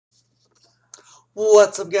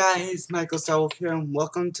What's up, guys? Michael StarWolf here, and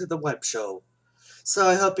welcome to the web show. So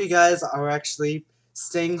I hope you guys are actually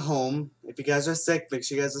staying home. If you guys are sick, make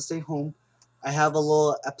sure you guys are staying home. I have a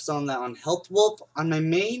little episode on that on Health Wolf on my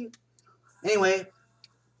main. Anyway,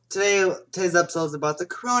 today's episode is about the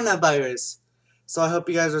coronavirus. So I hope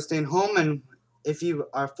you guys are staying home, and if you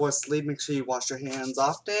are forced to sleep, make sure you wash your hands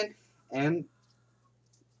often and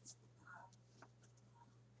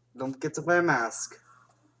don't forget to wear a mask.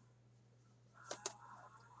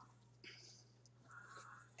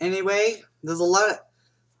 Anyway, there's a lot.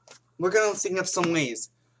 We're gonna think of some ways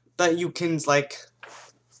that you can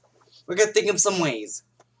We're gonna think of some ways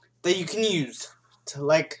that you can use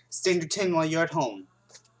to stay entertained while you're at home.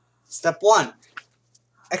 Step 1: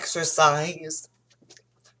 exercise.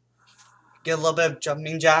 Get a little bit of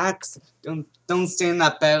jumping jacks. Don't stay in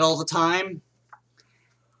that bed all the time.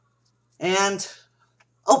 And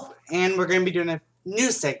we're gonna be doing a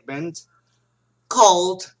new segment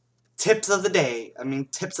called Tips of the Day.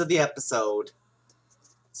 Tips of the Episode.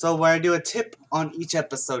 So we're gonna do a tip on each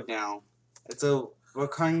episode now. It's a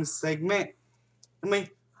recurring segment. For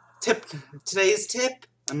today's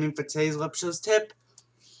web show's tip,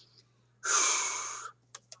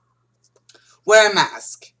 wear a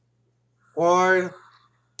mask. Or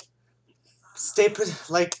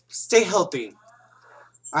stay healthy.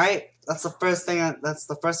 Alright? That's the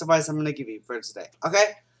first advice I'm gonna give you for today.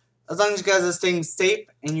 Okay? As long as you guys are staying safe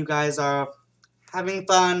and you guys are having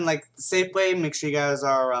fun, the safe way, make sure you guys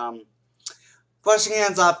are washing your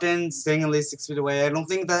hands often, staying at least 6 feet away. I don't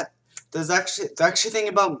think that they're actually thinking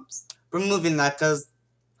about removing that, because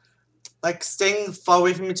staying far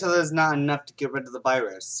away from each other is not enough to get rid of the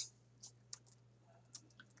virus.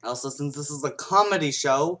 Also, since this is a comedy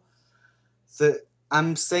show,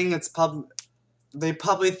 I'm saying you're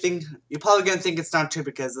probably gonna think it's not true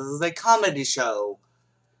because this is a comedy show.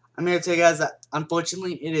 I'm here to tell you guys that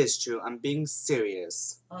unfortunately it is true. I'm being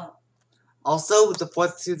serious. Also, the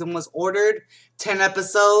 4th season was ordered, 10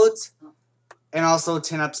 episodes, and also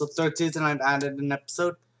 10 episodes. 3rd season, I've added an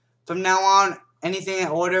episode. From now on, anything I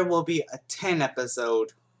order will be a 10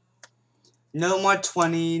 episode. No more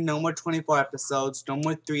 20, no more 24 episodes, no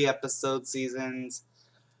more 3 episode seasons.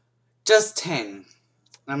 Just 10. And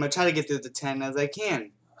I'm going to try to get through the 10 as I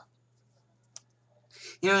can.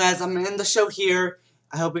 You know, guys, I'm going to end the show here.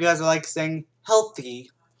 I hope you guys are staying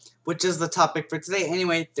healthy, which is the topic for today.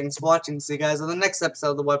 Anyway, thanks for watching. See you guys on the next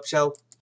episode of the web show.